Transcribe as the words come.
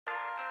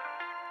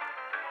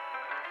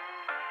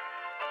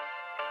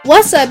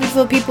What's up,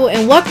 beautiful people,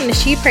 and welcome to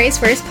She Prays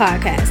First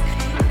podcast.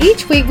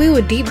 Each week, we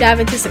will deep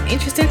dive into some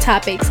interesting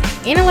topics,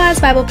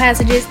 analyze Bible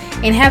passages,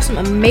 and have some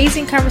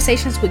amazing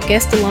conversations with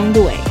guests along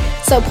the way.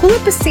 So pull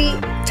up a seat,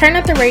 turn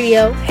up the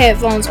radio,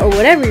 headphones, or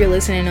whatever you're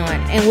listening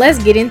on, and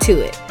let's get into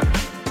it.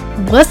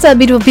 What's up,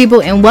 beautiful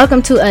people, and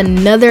welcome to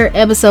another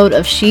episode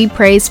of She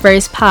Prays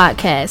First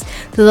podcast.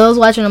 To those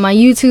watching on my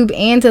YouTube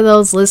and to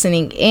those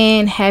listening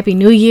in, Happy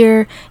New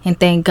Year, and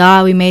thank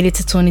God we made it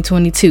to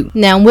 2022.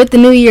 Now, with the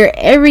new year,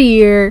 every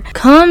year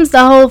comes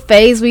the whole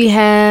phase we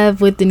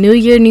have with the new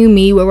year, new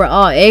me, where we're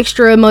all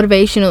extra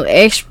motivational,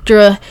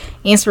 extra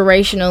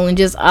inspirational, and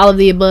just all of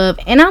the above,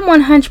 and I'm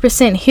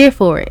 100% here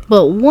for it.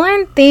 But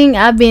one thing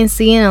I've been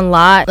seeing a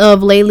lot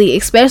of lately,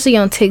 especially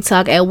on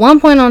TikTok, at one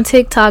point on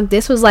TikTok,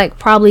 this was like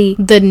probably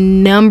the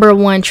number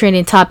one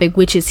trending topic,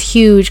 which is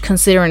huge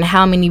considering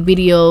how many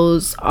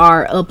videos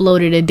are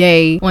uploaded a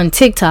day on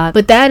TikTok.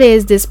 But that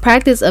is this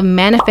practice of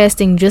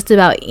manifesting just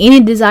about any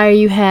desire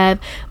you have,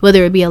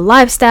 whether it be a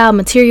lifestyle,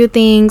 material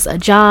things, a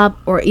job,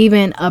 or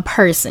even a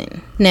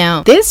person.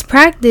 Now, this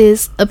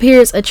practice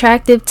appears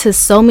attractive to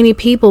so many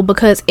people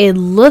because it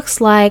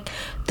looks like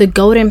the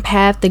golden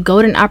path, the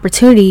golden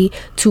opportunity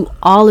to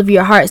all of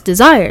your heart's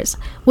desires,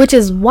 which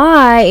is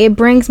why it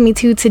brings me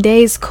to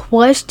today's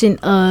question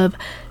of,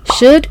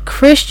 should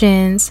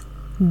Christians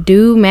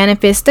do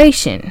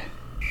manifestation?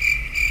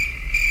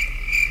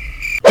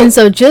 And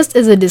so, just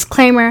as a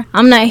disclaimer,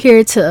 I'm not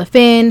here to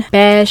offend,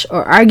 bash,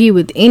 or argue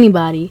with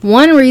anybody.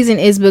 One reason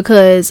is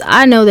because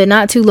I know that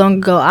not too long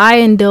ago, I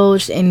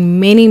indulged in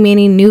many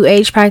new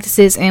age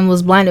practices and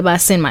was blinded by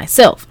sin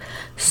myself.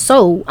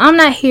 So, I'm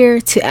not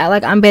here to act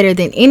like I'm better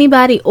than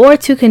anybody or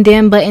to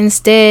condemn, but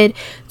instead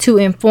to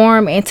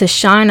inform and to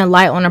shine a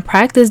light on a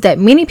practice that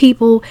many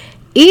people,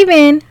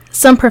 even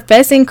some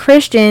professing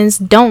Christians,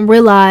 don't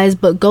realize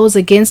but goes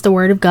against the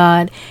word of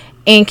God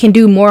and can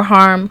do more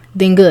harm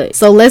than good.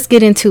 So let's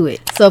get into it.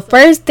 So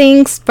first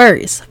things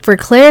first, for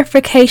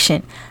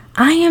clarification,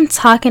 I am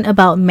talking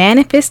about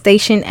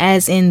manifestation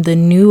as in the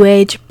New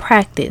Age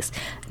practice,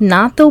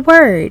 not the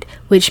word,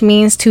 which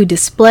means to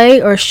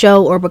display or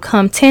show or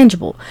become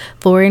tangible.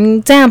 For an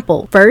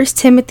example, 1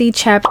 Timothy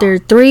chapter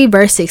 3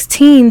 verse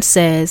 16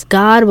 says,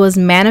 God was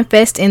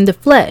manifest in the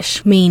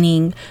flesh,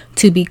 meaning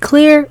to be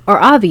clear or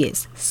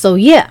obvious. So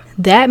yeah,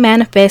 that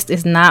manifest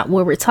is not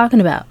what we're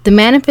talking about. The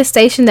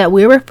manifestation that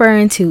we're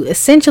referring to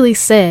essentially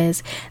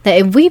says that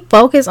if we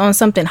focus on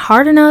something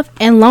hard enough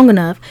and long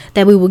enough,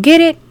 that we will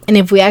get it. And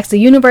if we ask the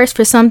universe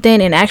for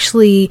something and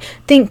actually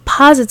think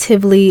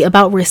positively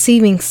about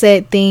receiving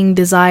said thing,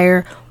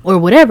 desire, or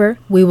whatever,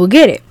 we will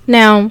get it.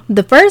 Now,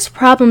 the first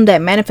problem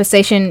that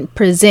manifestation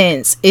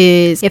presents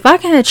is if I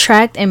can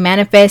attract and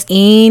manifest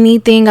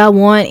anything I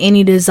want,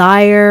 any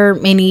desire,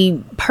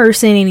 any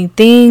person,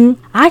 anything,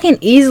 I can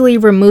easily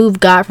remove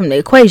God from the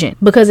equation.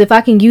 Because if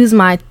I can use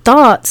my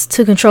thoughts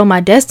to control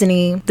my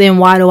destiny, then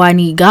why do I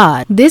need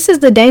God? This is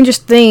the dangerous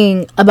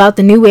thing about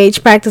the New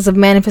Age practice of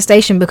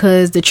manifestation,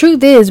 because the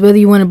truth is, whether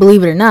you want to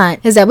believe it or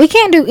not, is that we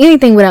can't do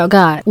anything without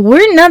God.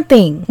 We're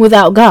nothing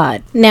without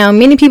God. Now,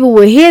 many people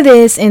will hear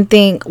this and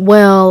think,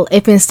 well,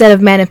 if instead of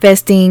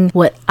manifesting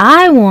what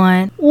I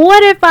want,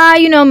 what if I,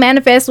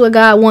 manifest what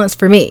God wants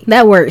for me?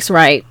 That works,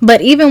 right?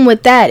 But even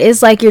with that,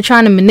 it's like you're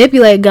trying to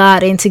manipulate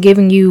God into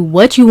giving you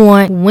what you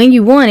want when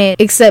you want it,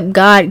 except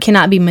God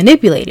cannot be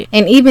manipulated.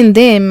 And even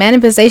then,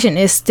 manifestation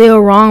is still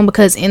wrong,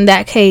 because in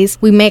that case,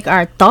 we make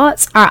our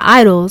thoughts our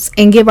idols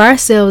and give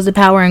ourselves the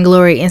power and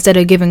glory instead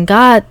of giving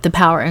God the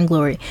power and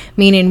glory.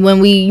 Meaning when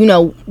we,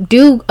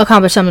 do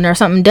accomplish something or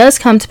something does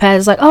come to pass,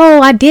 it's like,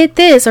 oh, I did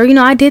this, or,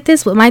 I did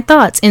this with my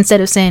thoughts,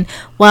 instead of saying,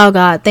 wow,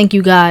 God, thank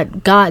you,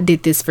 God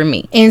did this for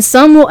me. And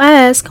some will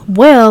ask,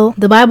 well,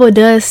 the Bible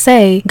does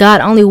say God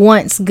only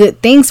wants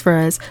good things for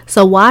us,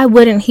 so why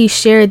wouldn't he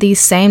share these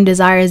same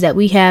desires that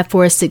we have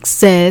for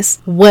success,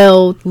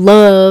 wealth,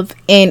 love,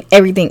 and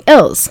everything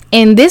else?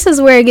 And this is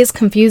where it gets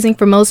confusing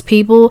for most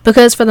people,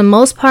 because for the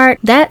most part,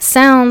 that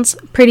sounds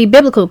pretty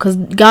biblical, because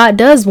God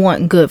does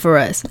want good for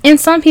us. And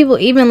some people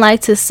even like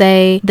to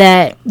say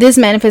that this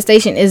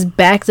manifestation is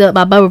backed up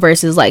by Bible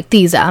verses like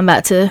these that I'm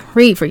about to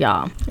read for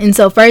y'all. And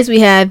so first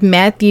we have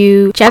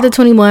Matthew chapter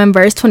 21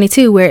 verse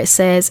 22, where it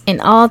says, in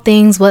all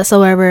things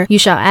whatsoever you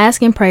shall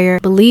ask in prayer,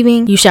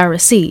 believing you shall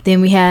receive.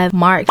 Then we have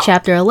Mark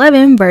chapter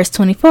 11 verse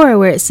 24,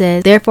 where it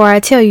says, therefore I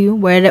tell you,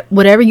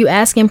 whatever you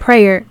ask in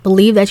prayer,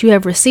 believe that you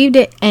have received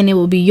it and it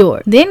will be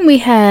yours. Then we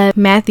have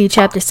Matthew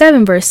chapter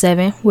 7 verse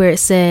 7, where it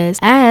says,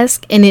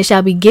 ask and it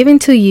shall be given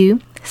to you,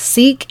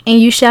 seek and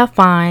you shall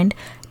find,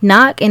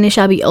 knock and it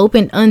shall be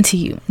opened unto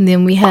you. And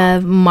then we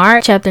have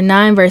Mark chapter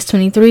 9 verse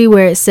 23,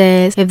 where it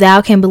says, if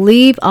thou can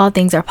believe, all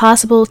things are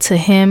possible to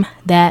him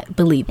that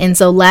believe. And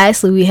so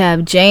lastly, we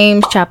have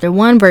James chapter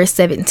 1 verse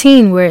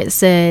 17, where it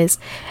says,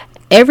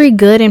 every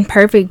good and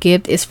perfect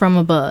gift is from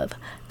above,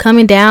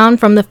 coming down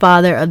from the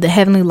Father of the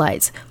heavenly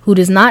lights, who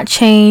does not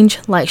change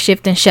like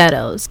shifting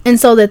shadows. And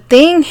so the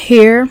thing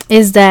here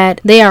is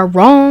that they are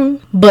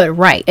wrong but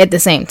right at the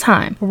same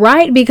time.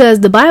 Right, because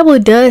the Bible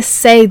does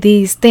say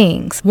these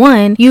things.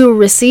 1, you will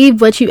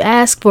receive what you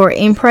ask for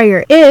in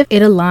prayer if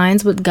it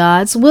aligns with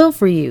God's will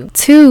for you.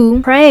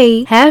 2,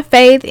 pray, have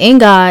faith in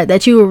God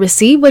that you will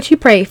receive what you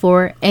pray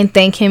for and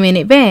thank Him in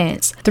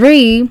advance.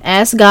 3,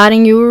 ask God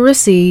and you will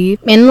receive.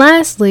 And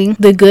lastly,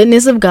 the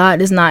goodness of God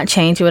does not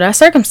change with our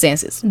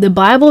circumstances. The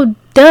Bible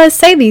does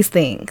say these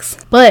things.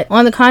 But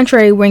on the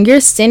contrary, when you're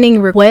sending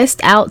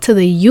requests out to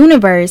the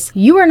universe,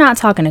 you are not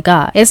talking to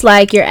God. It's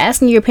like you're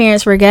asking your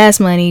parents for gas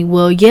money.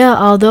 Well, yeah,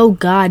 although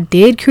God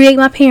did create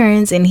my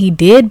parents and He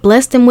did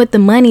bless them with the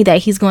money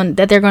that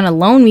they're going to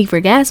loan me for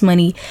gas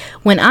money,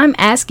 when I'm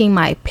asking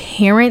my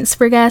parents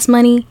for gas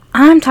money,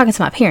 I'm talking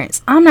to my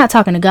parents. I'm not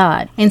talking to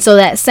God. And so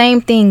that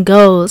same thing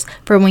goes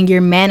for when you're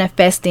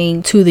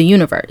manifesting to the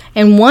universe.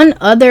 And one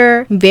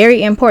other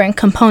very important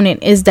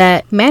component is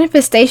that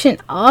manifestation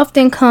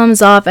often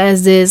comes off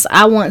as this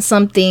I want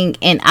something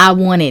and I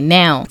want it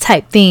now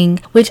type thing,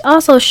 which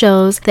also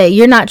shows that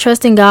you're not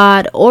trusting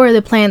God or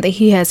the plan that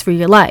He has for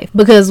your life.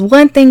 Because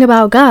one thing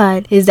about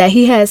God is that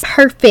He has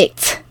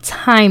perfect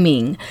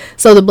timing.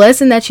 So the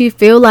blessing that you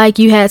feel like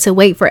you had to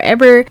wait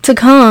forever to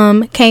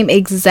come came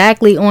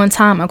exactly on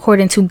time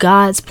according to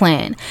God's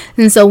plan.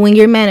 And so when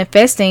you're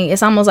manifesting,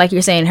 it's almost like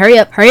you're saying, hurry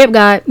up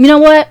God, you know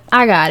what,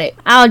 I got it,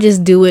 I'll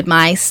just do it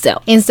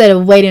myself instead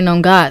of waiting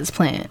on God's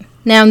plan.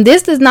 Now,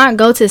 this does not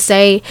go to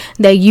say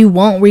that you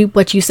won't reap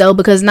what you sow,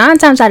 because 9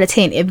 times out of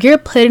 10, if you're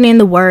putting in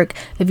the work,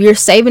 if you're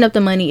saving up the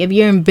money, if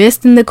you're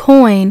investing the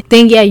coin,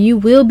 then yeah, you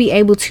will be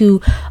able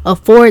to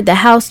afford the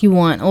house you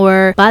want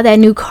or buy that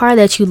new car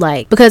that you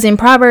like. Because in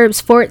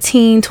Proverbs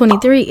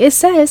 14:23, it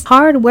says,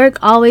 hard work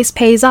always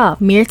pays off.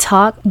 Mere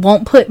talk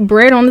won't put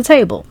bread on the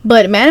table.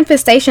 But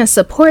manifestation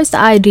supports the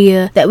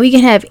idea that we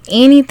can have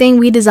anything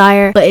we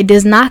desire, but it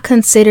does not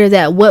consider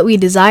that what we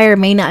desire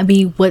may not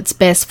be what's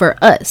best for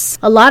us.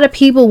 A lot of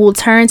people will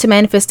turn to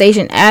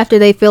manifestation after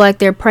they feel like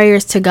their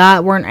prayers to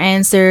God weren't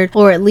answered,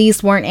 or at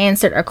least weren't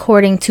answered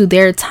according to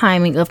their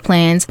timing of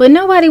plans, but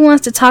nobody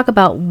wants to talk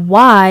about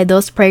why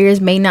those prayers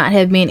may not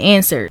have been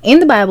answered. In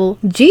the Bible,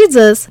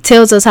 Jesus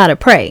tells us how to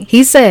pray.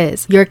 He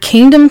says, your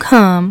kingdom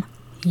come,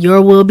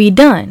 your will be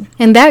done.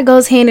 And that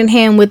goes hand in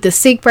hand with the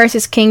seek first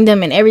His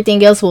kingdom and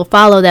everything else will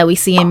follow that we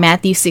see in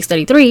Matthew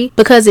 6:33,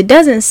 because it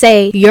doesn't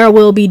say your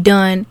will be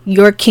done,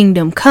 your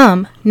kingdom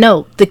come.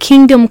 No, the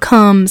kingdom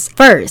comes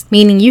first,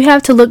 meaning you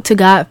have to look to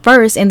God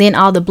first, and then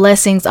all the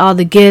blessings, all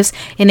the gifts,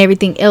 and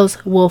everything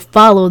else will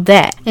follow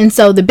that. And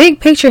so the big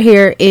picture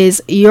here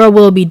is your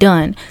will be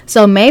done.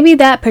 So maybe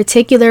that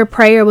particular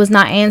prayer was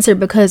not answered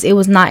because it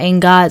was not in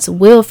God's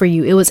will for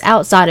you. It was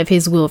outside of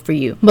His will for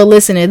you. But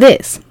listen to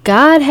this.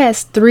 God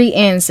has 3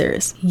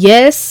 answers.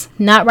 Yes,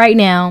 not right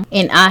now,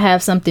 and I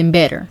have something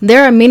better.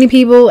 There are many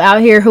people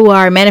out here who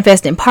are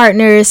manifesting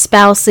partners,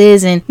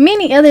 spouses, and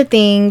many other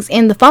things,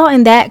 and the fault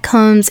in that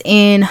comes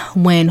in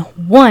when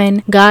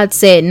 1, God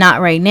said not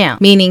right now,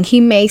 meaning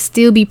He may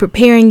still be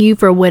preparing you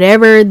for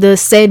whatever the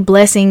said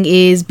blessing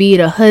is, be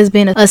it a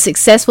husband, a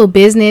successful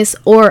business,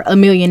 or $1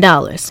 million.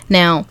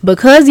 Now,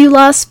 because you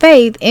lost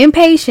faith and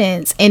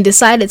patience and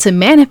decided to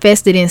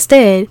manifest it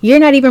instead, you're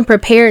not even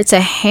prepared to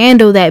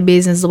handle that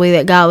business the way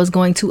that God was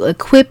going to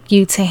equip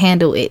you to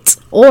handle it.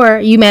 Or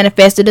you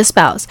manifested a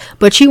spouse,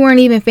 but you weren't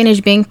even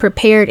finished being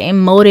prepared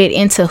and molded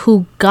into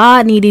who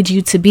God needed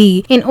you to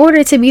be in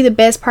order to be the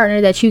best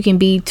partner that you can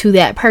be to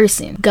that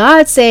person.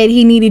 God said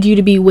He needed you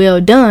to be well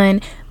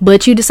done,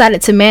 but you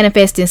decided to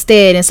manifest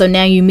instead, and so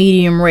now you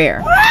medium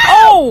rare.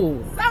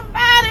 Oh,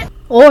 somebody!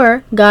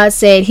 Or God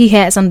said He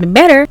had something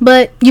better,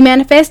 but you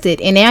manifested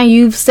and now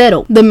you've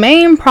settled. The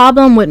main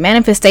problem with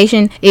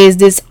manifestation is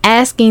this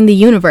asking the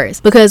universe,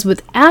 because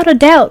without a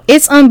doubt,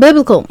 it's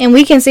unbiblical. And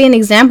we can see an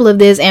example of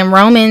this in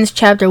Romans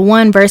chapter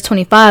 1 verse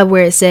 25,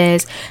 where it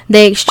says,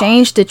 they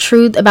exchanged the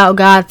truth about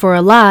God for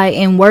a lie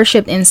and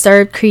worshiped and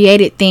served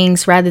created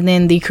things rather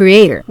than the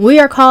Creator. We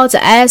are called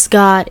to ask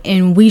God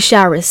and we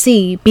shall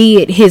receive,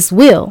 be it His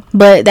will.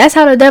 But that's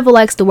how the devil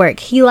likes to work.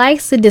 He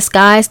likes to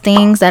disguise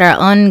things that are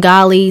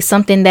ungodly,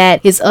 something that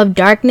is of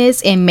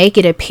darkness, and make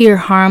it appear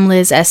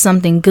harmless as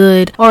something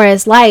good or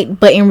as light.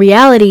 But in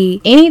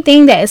reality,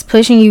 anything that is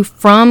pushing you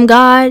from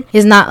God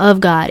is not of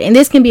God. And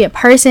this can be a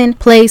person,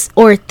 place,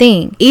 or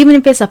thing. Even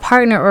if it's a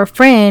partner or a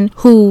friend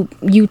who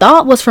you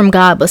thought was from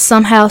God, but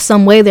somehow,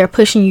 some way they're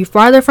pushing you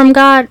farther from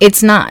God,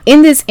 it's not.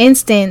 In this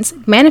instance,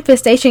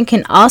 manifestation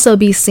can also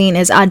be seen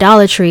as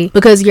idolatry,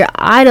 because you're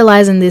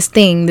idolizing this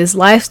thing, this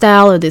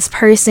lifestyle, or this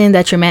person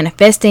that you're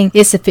manifesting.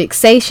 It's a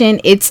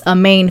fixation. It's a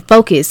main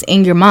focus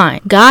in your mind.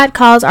 God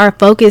calls our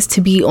focus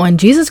to be on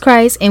Jesus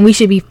Christ, and we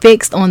should be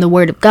fixed on the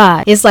Word of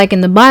God. It's like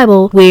in the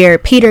Bible where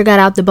Peter got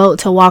out the boat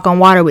to walk on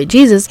water with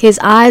Jesus. His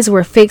eyes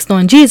were fixed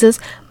on Jesus,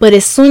 but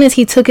as soon as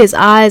he took his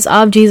eyes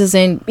off Jesus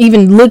and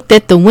even looked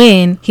at the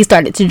wind, he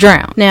started to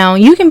drown. Now,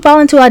 you can fall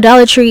into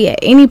idolatry at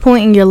any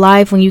point in your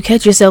life when you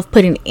catch yourself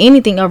putting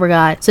anything over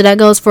God. So that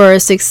goes for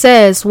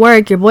success,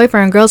 work, your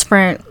boyfriend,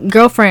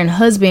 girlfriend,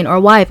 husband, or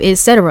wife,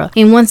 etc.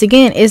 And once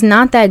again, it's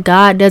not that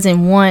God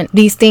doesn't want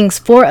these things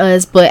for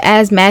us, but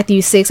as Matthew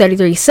Matthew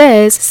 6:33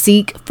 says,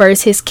 seek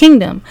first his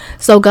kingdom.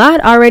 So God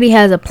already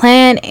has a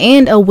plan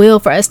and a will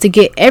for us to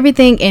get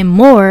everything and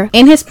more,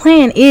 and his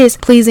plan is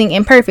pleasing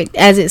and perfect,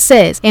 as it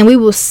says. And we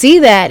will see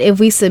that if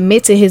we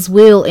submit to his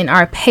will and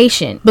are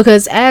patient,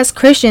 because as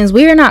Christians,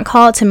 we are not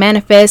called to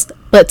manifest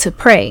but to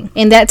pray.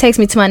 And that takes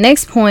me to my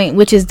next point,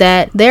 which is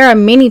that there are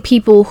many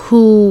people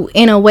who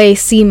in a way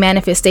see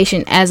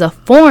manifestation as a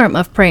form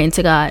of praying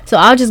to God. So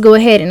I'll just go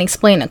ahead and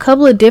explain a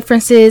couple of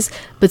differences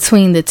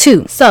between the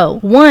two. So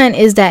one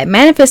is that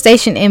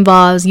manifestation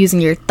involves using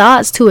your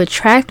thoughts to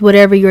attract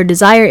whatever your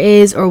desire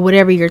is or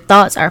whatever your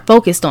thoughts are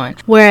focused on,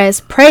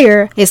 whereas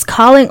prayer is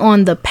calling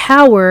on the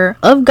power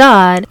of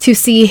God to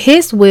see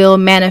his will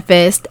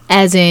manifest,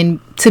 as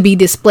in to be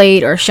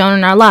displayed or shown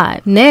in our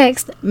lives.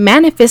 Next,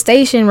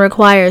 manifestation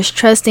requires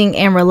trusting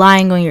and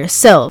relying on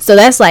yourself. So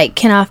that's like,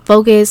 can I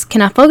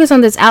focus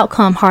on this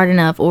outcome hard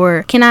enough,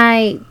 or can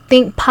I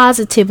think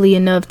positively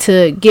enough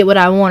to get what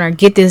I want or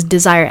get this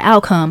desired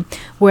outcome?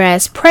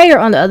 Whereas prayer,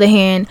 on the other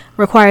hand,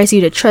 requires you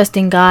to trust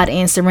in God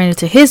and surrender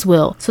to his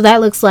will. So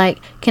that looks like,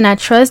 can I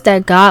trust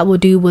that God will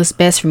do what's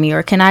best for me?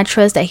 Or can I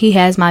trust that he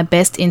has my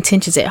best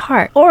intentions at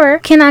heart? Or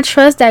can I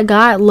trust that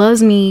God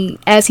loves me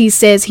as he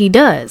says he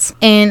does?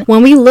 And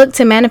when we look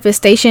to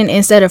manifestation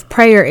instead of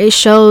prayer, it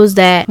shows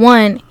that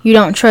one, you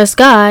don't trust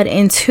God,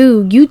 and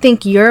two, you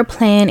think your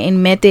plan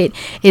and method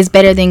is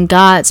better than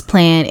God's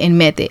plan and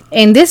method.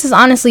 And this is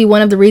honestly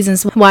one of the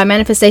reasons why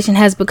manifestation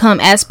has become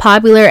as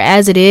popular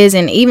as it is,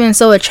 and even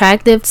so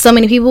attractive to so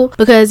many people,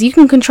 because you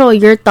can control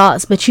your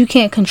thoughts, but you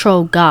can't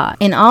control God.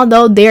 And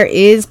although there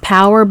is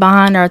power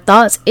behind our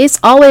thoughts, it's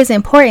always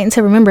important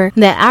to remember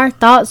that our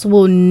thoughts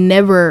will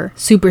never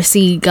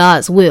supersede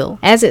God's will.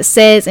 As it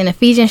says in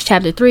Ephesians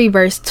chapter 3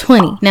 verse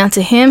 20, now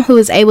to him who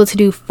is able to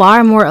do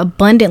far more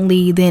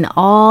abundantly than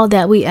all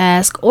that we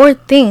ask or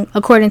think,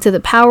 according to the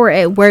power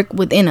at work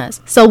within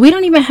us. So we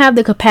don't even have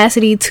the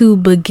capacity to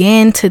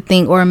begin to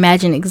think or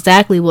imagine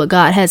exactly what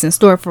God has in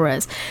store for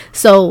us.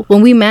 So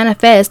when we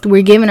manifest,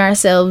 we're giving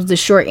ourselves the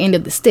short end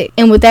of the stick.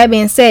 And with that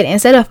being said,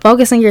 instead of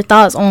focusing your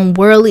thoughts on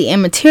worldly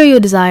and material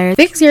desires,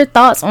 fix your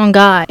thoughts on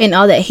God and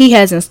all that he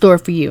has in store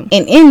for you.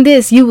 And in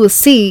this, you will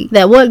see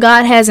that what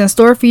God has in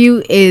store for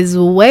you is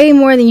way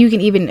more than you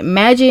can even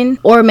imagine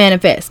or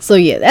manifest. So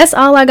yeah, that's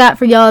all I got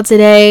for y'all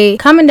today.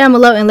 Comment down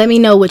below and let me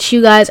know what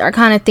you guys are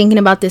kind of thinking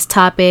about this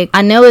topic.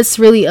 I know it's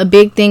really a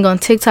big thing on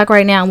TikTok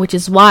right now, which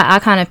is why I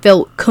kind of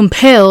felt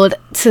compelled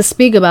to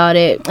speak about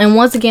it. And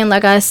once again,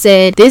 like I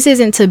said, this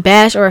isn't to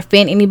bash or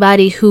offend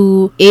anybody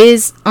who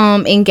is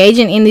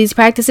engaging in these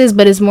practices,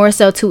 but it's more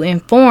so to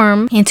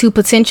inform and to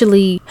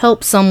potentially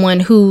help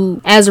someone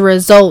who, as a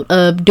result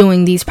of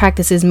doing these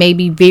practices, may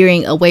be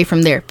veering away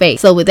from their faith.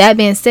 So with that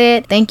being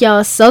said, thank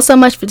y'all so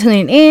much for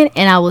tuning in,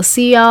 and I will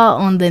see y'all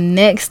on the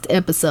next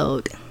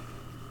episode.